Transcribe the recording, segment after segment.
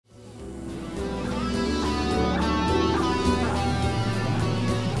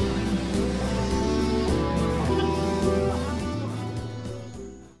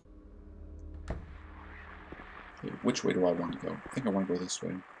which way do I want to go? I think I want to go this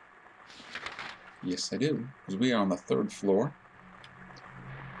way. Yes, I do, because we are on the 3rd floor.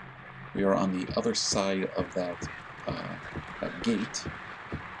 We are on the other side of that gate.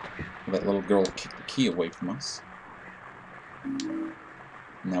 That little girl kicked the key away from us.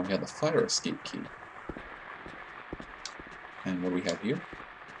 Now we have the fire escape key. And what do we have here?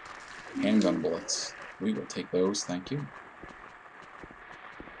 Handgun bullets. We will take those, thank you.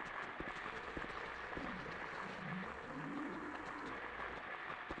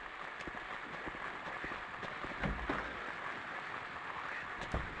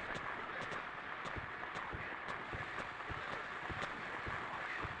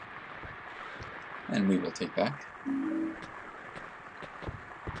 And we will take that.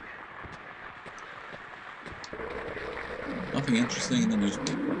 Nothing interesting in the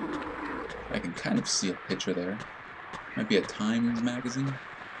newspaper. I can kind of see a picture there. Might be a Times magazine.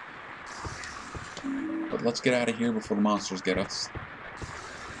 But let's get out of here before the monsters get us.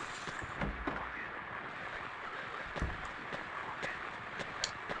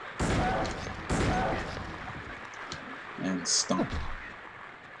 And stomp.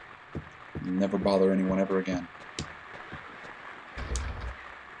 Never bother anyone ever again.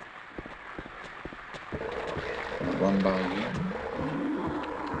 Run by you.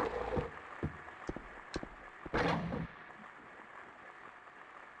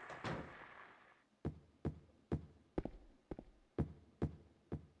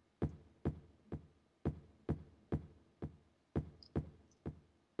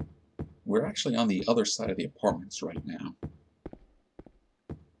 We're actually on the other side of the apartments right now.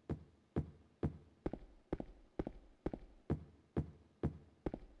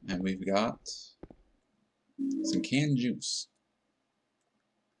 And we've got some canned juice.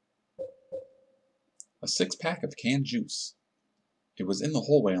 A 6-pack of canned juice. It was in the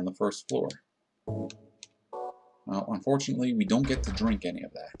hallway on the 1st floor. Well, unfortunately, we don't get to drink any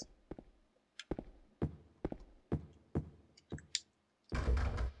of that.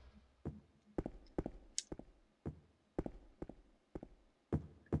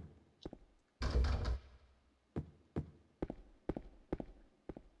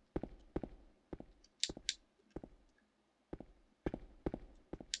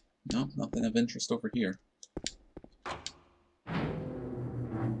 No, nothing of interest over here. But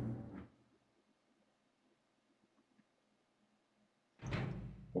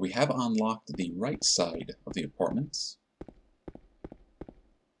we have unlocked the right side of the apartments.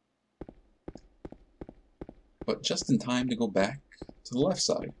 But just in time to go back to the left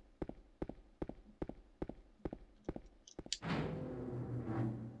side.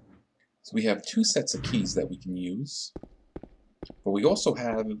 So we have 2 sets of keys that we can use. But we also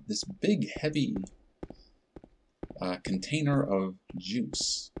have this big, heavy container of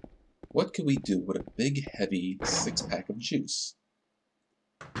juice. What could we do with a big, heavy 6-pack of juice?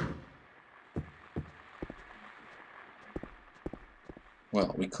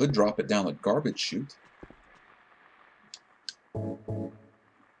 Well, we could drop it down the garbage chute.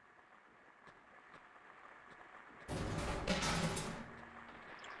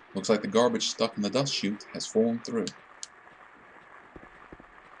 Looks like the garbage stuck in the dust chute has fallen through.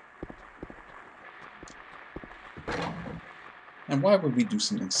 And why would we do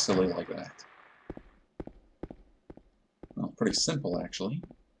something silly like that? Well, pretty simple, actually.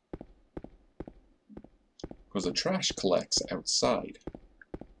 Because the trash collects outside.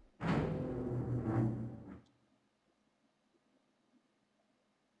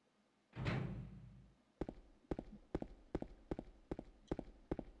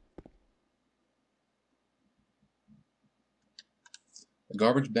 The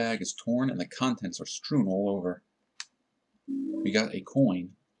garbage bag is torn and the contents are strewn all over. We got a coin,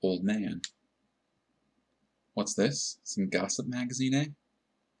 old man. What's this? Some gossip magazine, eh?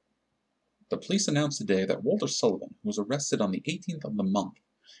 The police announced today that Walter Sullivan, who was arrested on the 18th of the month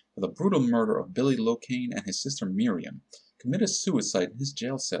for the brutal murder of Billy Locane and his sister Miriam, committed suicide in his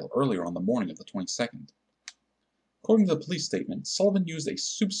jail cell earlier on the morning of the 22nd. According to the police statement, Sullivan used a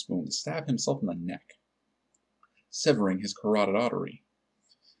soup spoon to stab himself in the neck, severing his carotid artery.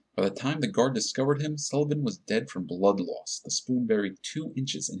 By the time the guard discovered him, Sullivan was dead from blood loss, the spoon buried 2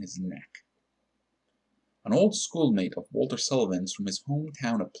 inches in his neck. An old schoolmate of Walter Sullivan's from his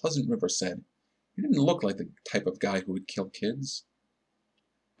hometown of Pleasant River said, "He didn't look like the type of guy who would kill kids."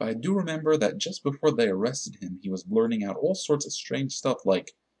 But I do remember that just before they arrested him, he was blurting out all sorts of strange stuff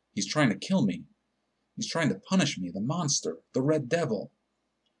like, "He's trying to kill me. He's trying to punish me, the monster, the red devil.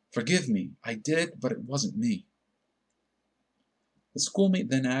 Forgive me, I did, but it wasn't me." The schoolmate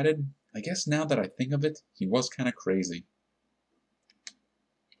then added, "I guess now that I think of it, he was kind of crazy."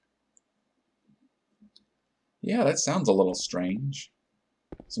 Yeah, that sounds a little strange.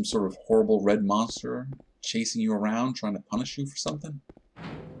 Some sort of horrible red monster chasing you around, trying to punish you for something?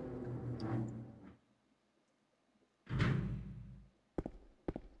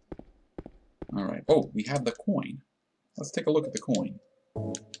 Alright. Oh, we have the coin. Let's take a look at the coin.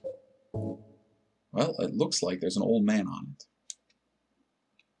 Well, it looks like there's an old man on it.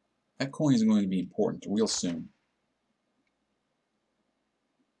 That coin is going to be important real soon.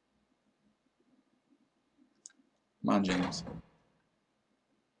 Come on, James.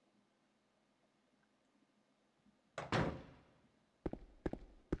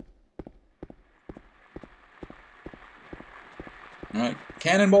 Alright,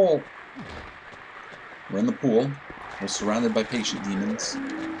 cannonball! We're in the pool. We're surrounded by patient demons.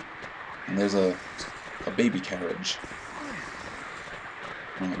 And there's a baby carriage.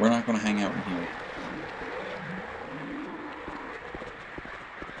 Alright, we're not going to hang out in here.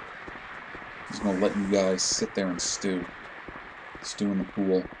 Just going to let you guys sit there and stew. Stew in the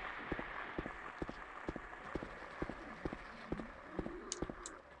pool.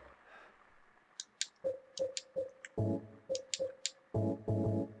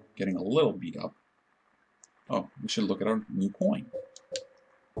 Getting a little beat up. Oh, we should look at our new coin.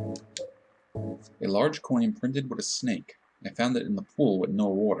 A large coin imprinted with a snake. I found it in the pool with no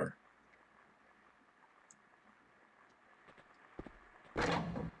water.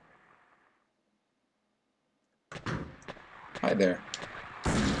 Hi there.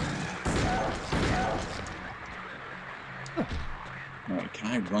 Alright, can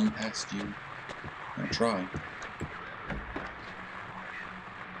I run past you? I'm gonna try.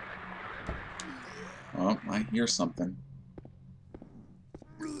 Oh, I hear something.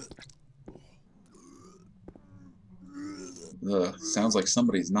 Ugh, sounds like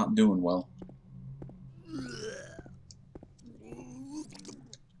somebody's not doing well.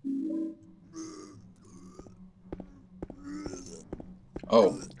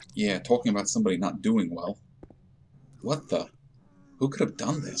 Oh, yeah, talking about somebody not doing well. What the? Who could have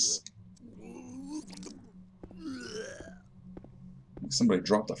done this? Somebody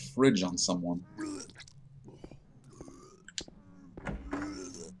dropped a fridge on someone.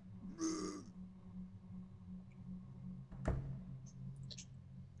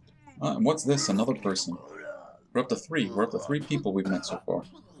 And what's this? Another person. We're up to 3. We're up to 3 people we've met so far.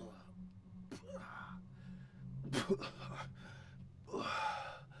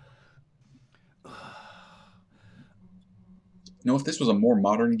 You know, if this was a more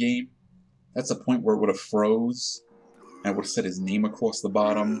modern game, that's the point where it would have froze, and it would have said his name across the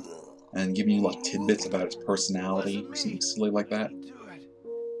bottom, and given you like tidbits about his personality, or something silly like that.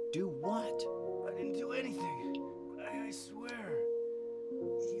 Do what? I didn't do anything. I swear.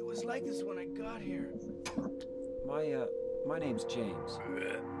 He was like this when I got here. My name's James.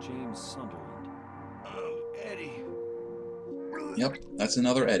 James Sunderland. Eddie. Yep, that's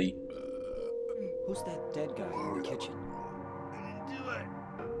another Eddie. Who's that dead guy in the kitchen? I didn't do it.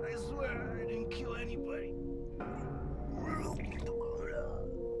 I swear I didn't kill anybody.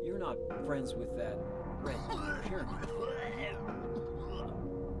 You're not friends with that red pyramid thing.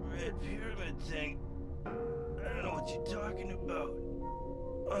 Red pyramid thing? I don't know what you're talking about.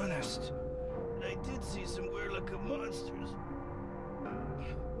 Honest. I did see some weird-looking monsters.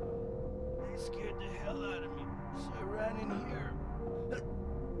 They scared the hell out of me, so I ran in here.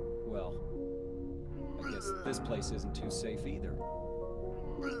 Well, I guess this place isn't too safe either.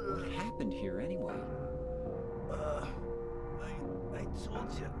 What happened here anyway? I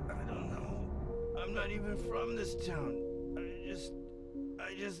told you, I don't know. I'm not even from this town.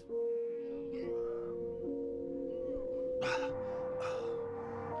 I just...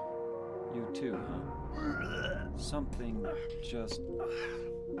 You too, huh? Something just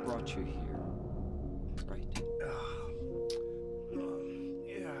brought you here, right?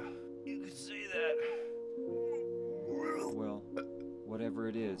 Yeah, you could say that. Well, whatever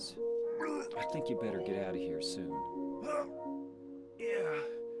it is, I think you better get out of here soon. Yeah,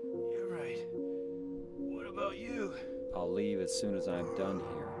 you're right. What about you? I'll leave as soon as I'm done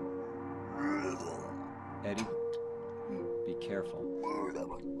here. Eddie, be careful.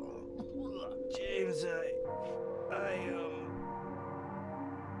 James,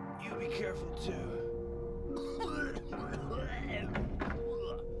 you be careful too.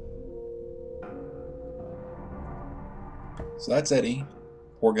 So that's Eddie.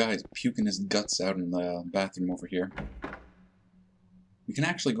 Poor guy's puking his guts out in the bathroom over here. We can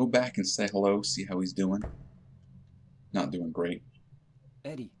actually go back and say hello, see how he's doing. Not doing great.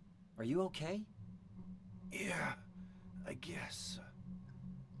 Eddie, are you okay? Yeah, I guess.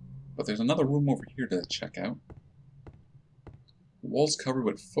 But there's another room over here to check out. Walls covered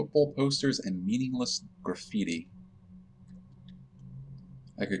with football posters and meaningless graffiti.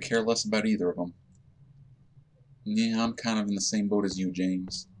 I could care less about either of them. Yeah, I'm kind of in the same boat as you,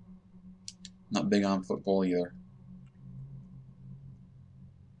 James. Not big on football either.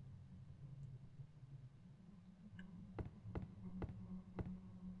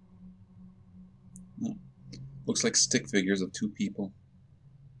 Oh, looks like stick figures of two people.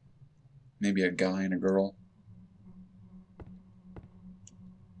 Maybe a guy and a girl.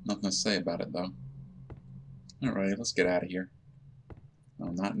 Nothing to say about it, though. Alright, let's get out of here. No,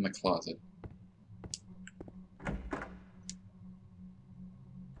 not in the closet.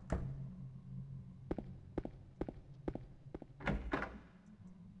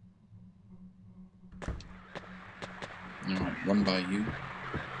 Alright, run by you.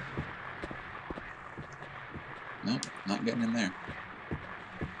 Nope, not getting in there.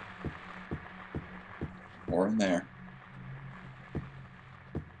 Or in there.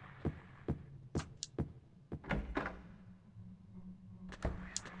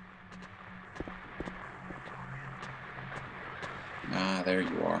 Ah, there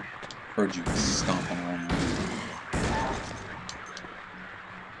you are. Heard you stomping around.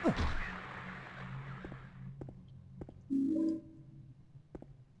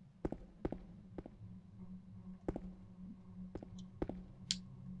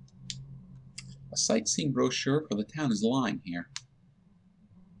 A sightseeing brochure for the town is lying here.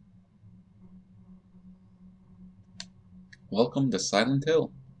 Welcome to Silent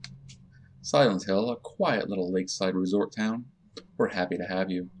Hill. Silent Hill, a quiet little lakeside resort town. We're happy to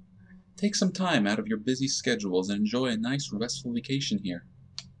have you. Take some time out of your busy schedules and enjoy a nice restful vacation here.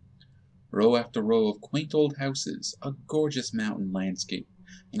 Row after row of quaint old houses, a gorgeous mountain landscape,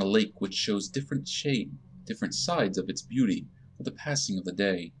 and a lake which shows different sides of its beauty with the passing of the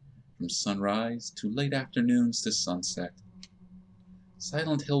day, from sunrise to late afternoons to sunset.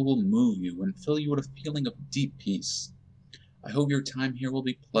 Silent Hill will move you and fill you with a feeling of deep peace. I hope your time here will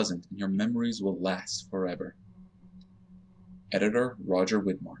be pleasant and your memories will last forever. Editor Roger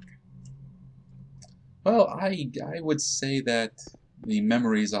Widmark. Well, I would say that the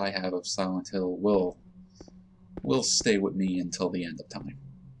memories I have of Silent Hill will stay with me until the end of time.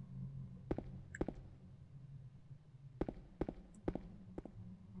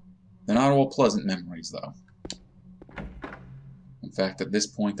 They're not all pleasant memories, though. In fact, at this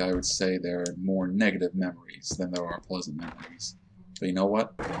point, I would say there are more negative memories than there are pleasant memories. But you know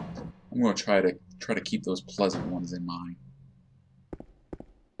what? I'm going to try to keep those pleasant ones in mind.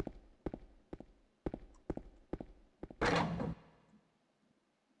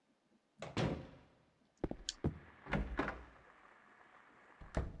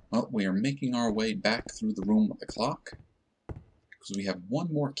 Well, we are making our way back through the room with the clock, because we have one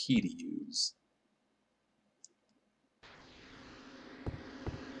more key to use.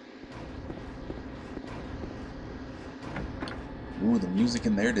 Ooh, the music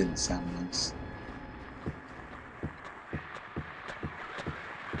in there didn't sound nice.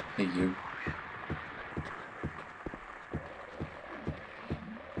 Hey, you.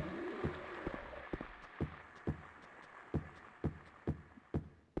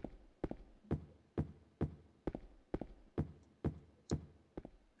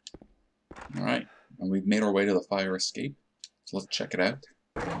 Alright, and we've made our way to the fire escape, so let's check it out.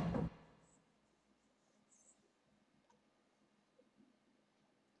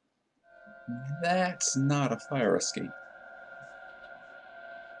 That's not a fire escape.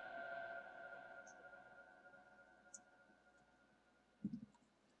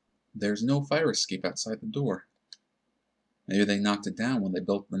 There's no fire escape outside the door. Maybe they knocked it down when they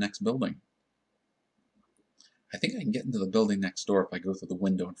built the next building. I think I can get into the building next door if I go through the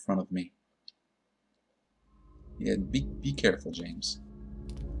window in front of me. Yeah, be careful, James.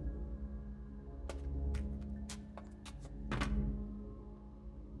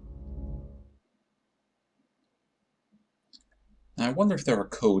 Now, I wonder if there are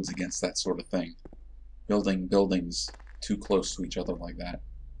codes against that sort of thing. Building buildings too close to each other like that.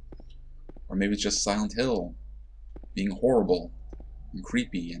 Or maybe it's just Silent Hill being horrible and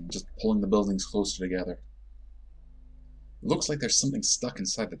creepy and just pulling the buildings closer together. It looks like there's something stuck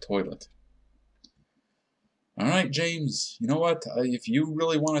inside the toilet. Alright, James, you know what? If you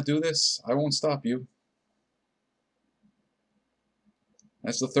really want to do this, I won't stop you.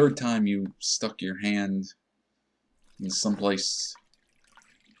 That's the third time you stuck your hand in someplace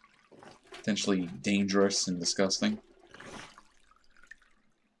potentially dangerous and disgusting.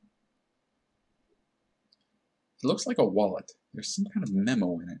 It looks like a wallet. There's some kind of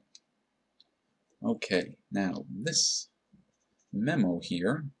memo in it. Okay, now this memo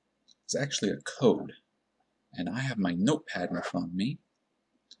here is actually a code. And I have my notepad in front of me.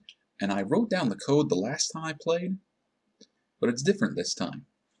 And I wrote down the code the last time I played, but it's different this time.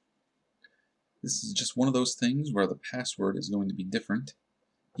 This is just one of those things where the password is going to be different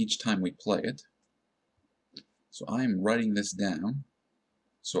each time we play it. So I'm writing this down,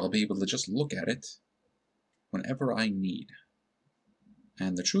 so I'll be able to just look at it whenever I need.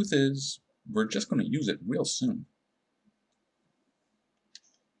 And the truth is, we're just going to use it real soon.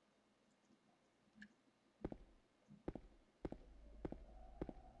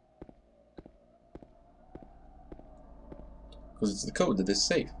 Because it's the code to this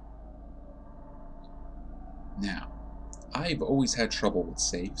safe. Now, I've always had trouble with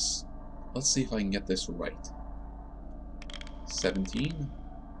safes. Let's see if I can get this right. 17,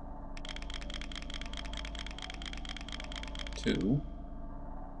 2,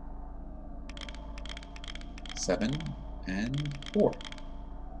 7, and 4.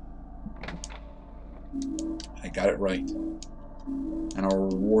 I got it right. And our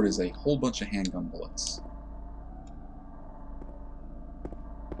reward is a whole bunch of handgun bullets.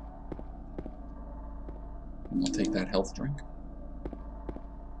 I'll take that health drink.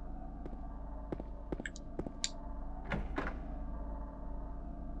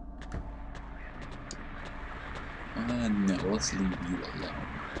 No, let's leave you alone.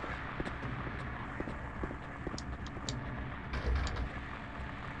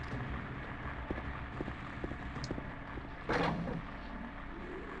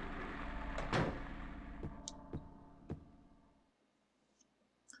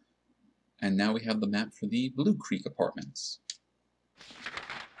 And now we have the map for the Blue Creek Apartments.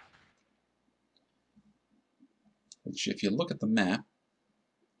 Which, if you look at the map,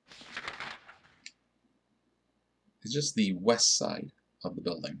 is just the west side of the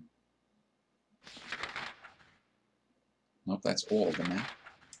building. Nope, that's all of the map.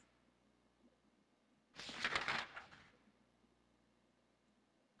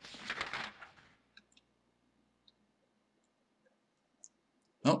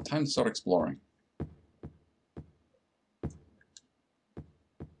 Oh, time to start exploring.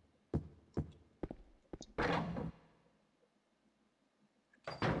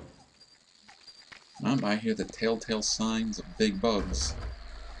 I hear the telltale signs of big bugs.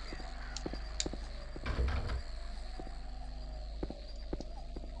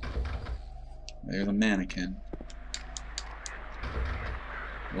 There's a mannequin.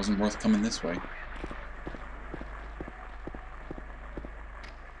 Wasn't worth coming this way.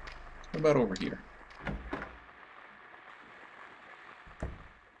 What about over here?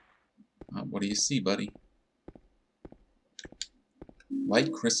 What do you see, buddy?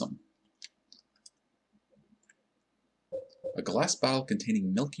 White chrism. A glass bottle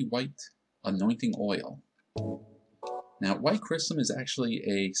containing milky white anointing oil. Now, white chrism is actually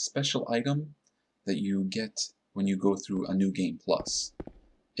a special item that you get when you go through a new game plus.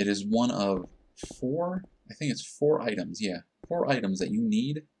 It is one of 4, I think it's 4 items, yeah, 4 items that you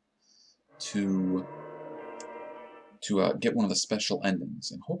need to get one of the special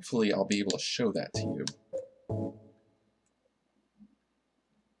endings, and hopefully I'll be able to show that to you.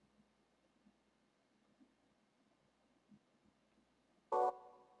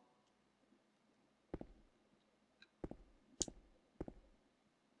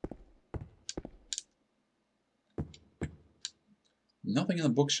 Nothing in the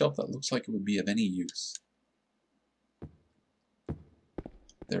bookshelf that looks like it would be of any use.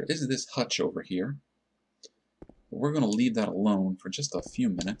 There is this hutch over here, but we're going to leave that alone for just a few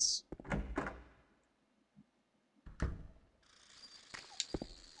minutes.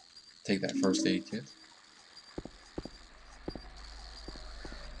 Take that first aid kit.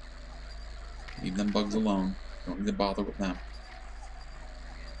 Leave them bugs alone. Don't need to bother with them.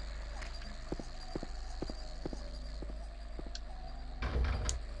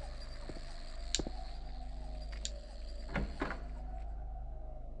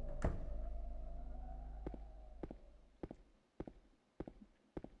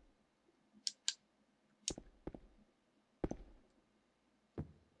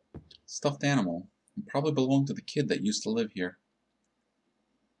 Stuffed animal. It probably belonged to the kid that used to live here.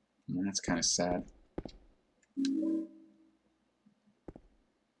 And that's kind of sad.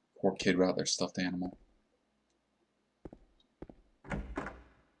 Poor kid without their stuffed animal.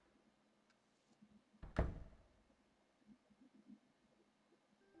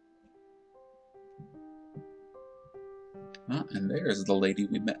 And there's the lady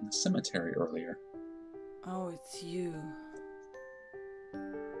we met in the cemetery earlier. Oh, it's you.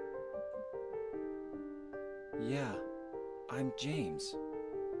 Yeah, I'm James.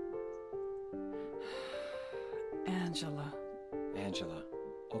 Angela. Angela,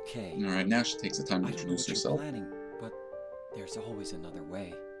 Okay. Alright, now she takes the time to I don't know introduce what you're herself. planning, but there's always another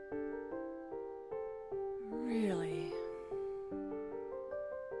way. Really?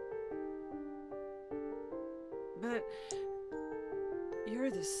 But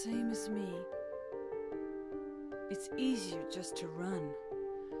you're the same as me. It's easier just to run.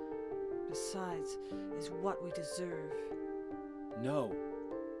 Besides, is what we deserve. No,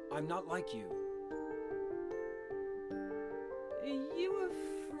 I'm not like you. You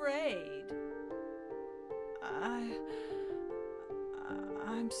afraid?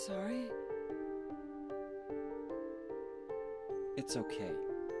 I'm sorry. It's okay.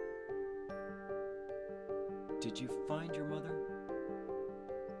 Did you find your mother?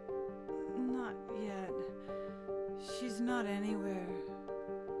 Not yet. She's not anywhere.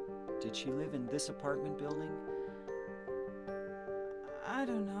 Did she live in this apartment building? I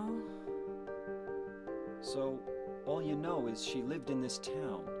don't know. So, all you know is she lived in this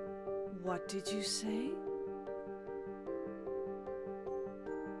town. What did you say?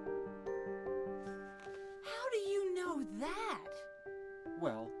 How do you know that?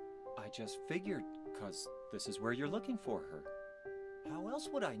 Well, I just figured, 'cause this is where you're looking for her. How else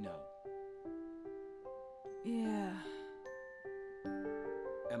would I know? Yeah,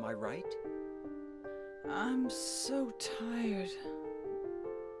 Am I right? I'm so tired.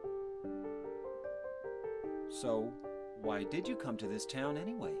 So, why did you come to this town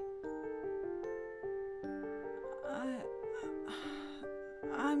anyway?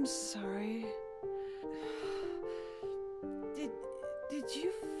 I'm sorry. Did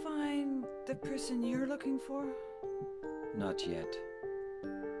you find the person you're looking for? Not yet.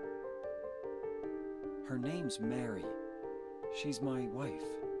 Her name's Mary. She's my wife.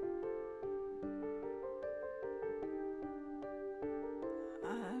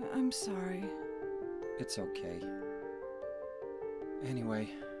 I'm sorry. It's okay. Anyway,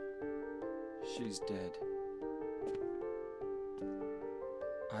 she's dead.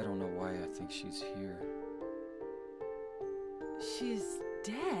 I don't know why I think she's here. She's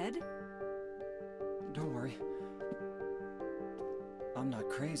dead? Don't worry. I'm not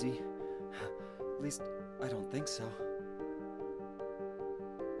crazy. At least, I don't think so.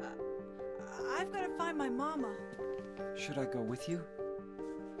 I've got to find my mama. Should I go with you?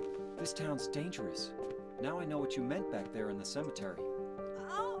 This town's dangerous. Now I know what you meant back there in the cemetery.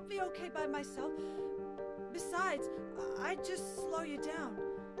 I'll be okay by myself. Besides, I'd just slow you down.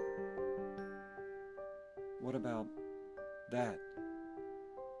 What about that?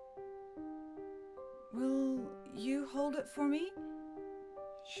 Will you hold it for me?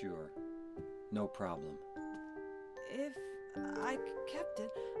 Sure. No problem. If I kept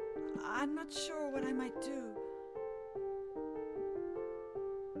it, I'm not sure what I might do.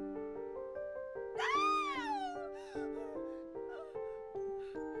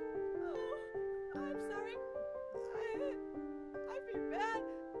 I'm sorry. I feel bad.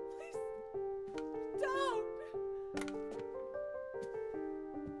 Please don't.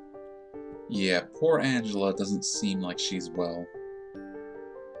 Yeah, poor Angela doesn't seem like she's well.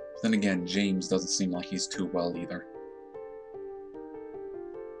 Then again, James doesn't seem like he's too well either.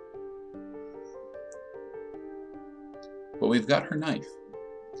 But we've got her knife.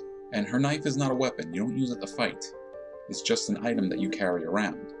 And her knife is not a weapon. You don't use it to fight. It's just an item that you carry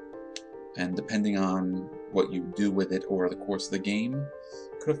around. And depending on what you do with it over the course of the game,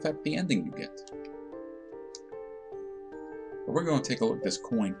 could affect the ending you get. But we're going to take a look at this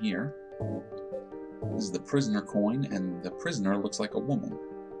coin here. This is the prisoner coin, and the prisoner looks like a woman.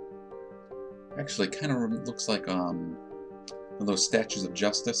 Actually, kind of looks like one of those statues of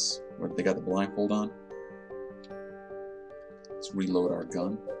justice where they got the blindfold on. Let's reload our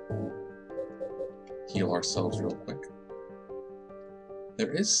gun. Heal ourselves real quick.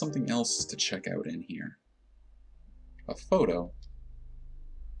 There is something else to check out in here. A photo.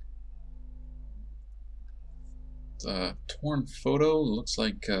 It's a torn photo. Looks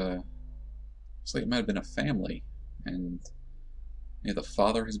like it might have been a family, and yeah, the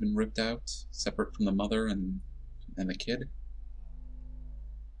father has been ripped out, separate from the mother and the kid.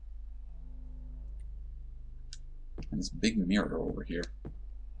 And this big mirror over here.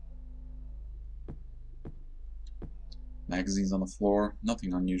 Magazines on the floor,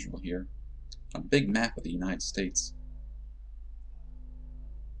 nothing unusual here. A big map of the United States.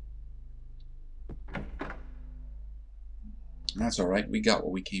 That's alright, we got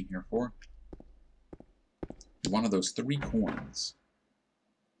what we came here for. One of those 3 coins.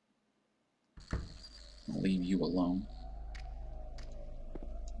 I'll leave you alone.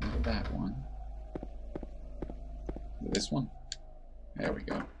 Not that one. This one? There we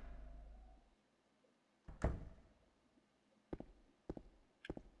go.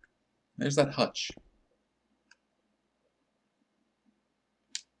 There's that hutch.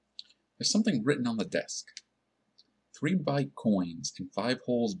 There's something written on the desk. 3 byte coins in 5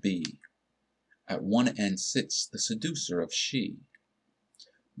 holes be. At one end sits the seducer of she.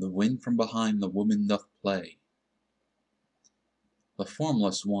 The wind from behind the woman doth play. The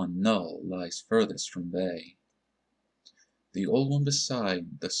formless one, null, lies furthest from they. The old one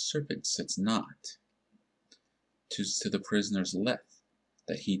beside the serpent sits not. 'Tis to the prisoner's left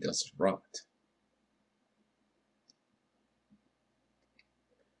that he does rot.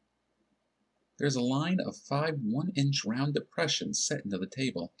 There's a line of 5 1-inch round depressions set into the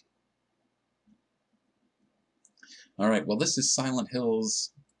table. Alright, well this is Silent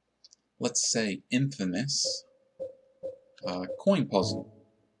Hill's, let's say, infamous coin puzzle.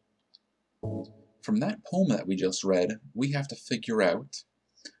 From that poem that we just read, we have to figure out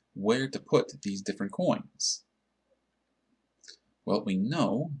where to put these different coins. Well, we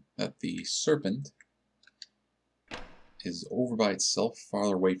know that the serpent is over by itself,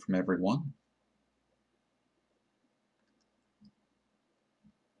 farther away from everyone.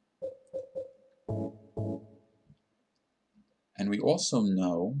 And we also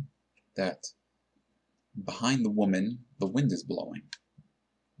know that behind the woman, the wind is blowing.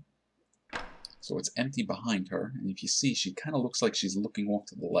 So it's empty behind her, and if you see, she kind of looks like she's looking off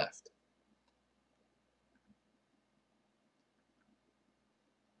to the left.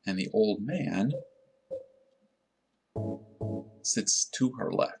 And the old man sits to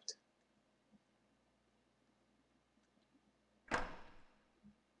her left.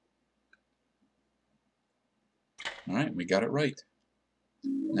 Alright, we got it right.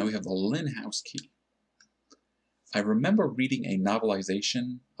 Now we have the Lynn House key. I remember reading a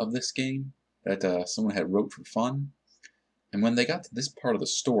novelization of this game that someone had wrote for fun, and when they got to this part of the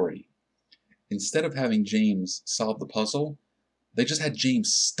story, instead of having James solve the puzzle, they just had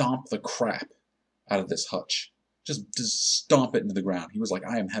James stomp the crap out of this hutch. Just stomp it into the ground. He was like,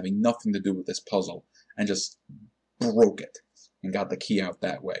 I am having nothing to do with this puzzle, and just broke it and got the key out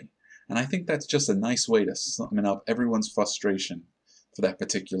that way. And I think that's just a nice way to summon up everyone's frustration for that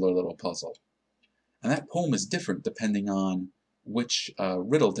particular little puzzle. And that poem is different depending on which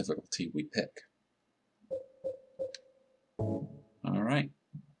riddle difficulty we pick. Alright.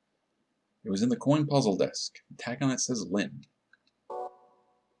 It was in the coin puzzle desk. The tag on it says Lynn.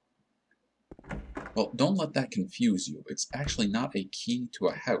 Well, don't let that confuse you. It's actually not a key to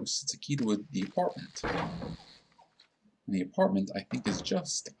a house. It's a key to the apartment. And the apartment, I think, is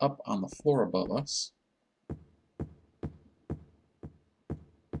just up on the floor above us.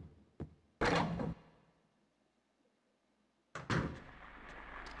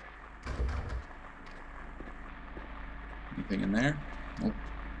 Anything in there? Nope.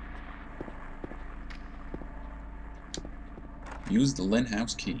 Use the Lynn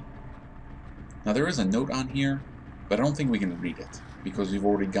House key. Now there is a note on here, but I don't think we can read it because we've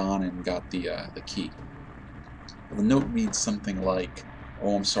already gone and got the key. The note reads something like,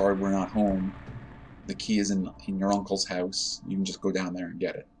 "Oh, I'm sorry, we're not home. The key is in your uncle's house. You can just go down there and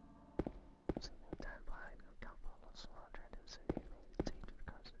get it."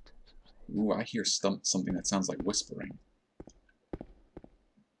 Ooh, I hear something that sounds like whispering.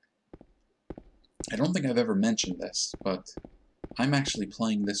 I don't think I've ever mentioned this, but I'm actually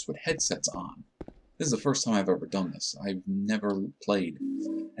playing this with headsets on. This is the first time I've ever done this. I've never played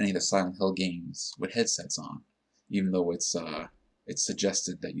any of the Silent Hill games with headsets on, even though it's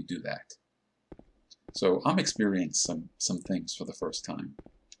suggested that you do that. So I'm experiencing some things for the first time.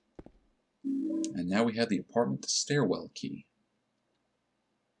 And now we have the apartment stairwell key.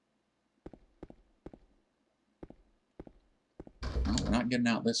 Well, we're not getting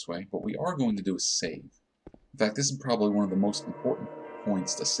out this way, but we are going to do a save. In fact, this is probably one of the most important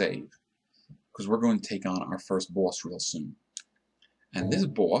points to save, because we're going to take on our first boss real soon. And this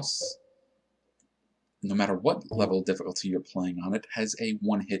boss, no matter what level of difficulty you're playing on it, has a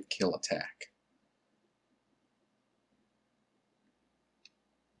one-hit kill attack.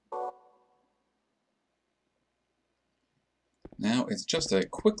 Now, it's just a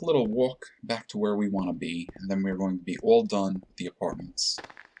quick little walk back to where we want to be, and then we're going to be all done with the apartments.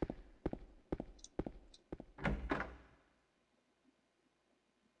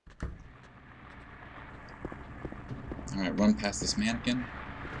 Alright, run past this mannequin.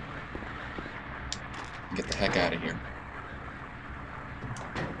 And get the heck out of here.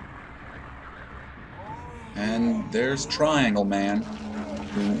 And there's Triangle Man,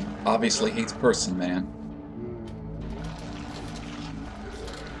 who obviously hates Person Man.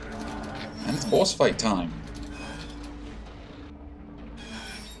 And it's boss fight time.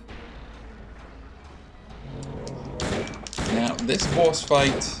 Now, this boss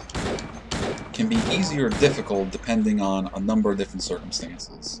fight can be easy or difficult depending on a number of different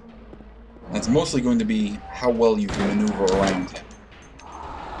circumstances. And it's mostly going to be how well you can maneuver around him.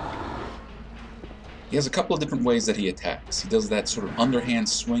 He has a couple of different ways that he attacks. He does that sort of underhand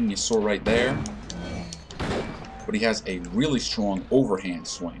swing you saw right there, but he has a really strong overhand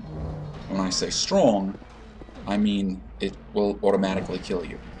swing. When I say strong, I mean it will automatically kill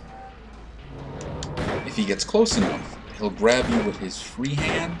you. If he gets close enough, he'll grab you with his free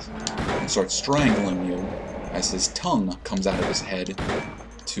hand and start strangling you as his tongue comes out of his head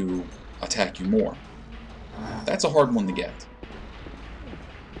to attack you more. That's a hard one to get.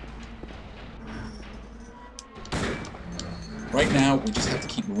 Right now, we just have to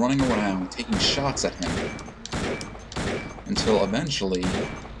keep running around, taking shots at him, until eventually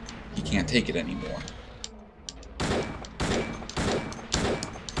he can't take it anymore.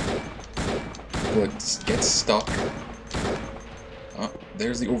 Good, get stuck. Oh,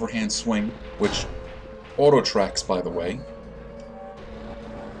 there's the overhand swing, which auto-tracks, by the way.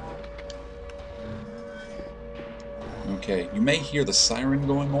 Okay, you may hear the siren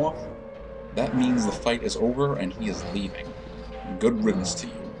going off. That means the fight is over and he is leaving. Good riddance to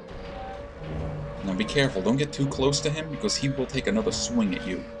you. Now be careful, don't get too close to him because he will take another swing at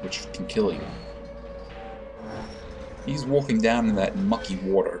you, which can kill you. He's walking down in that mucky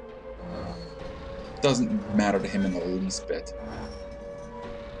water. Doesn't matter to him in the least bit.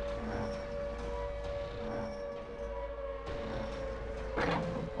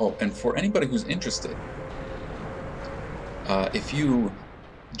 Oh, and for anybody who's interested, if you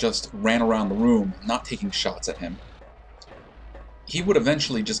just ran around the room not taking shots at him, he would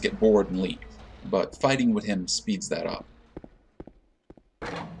eventually just get bored and leave, but fighting with him speeds that up.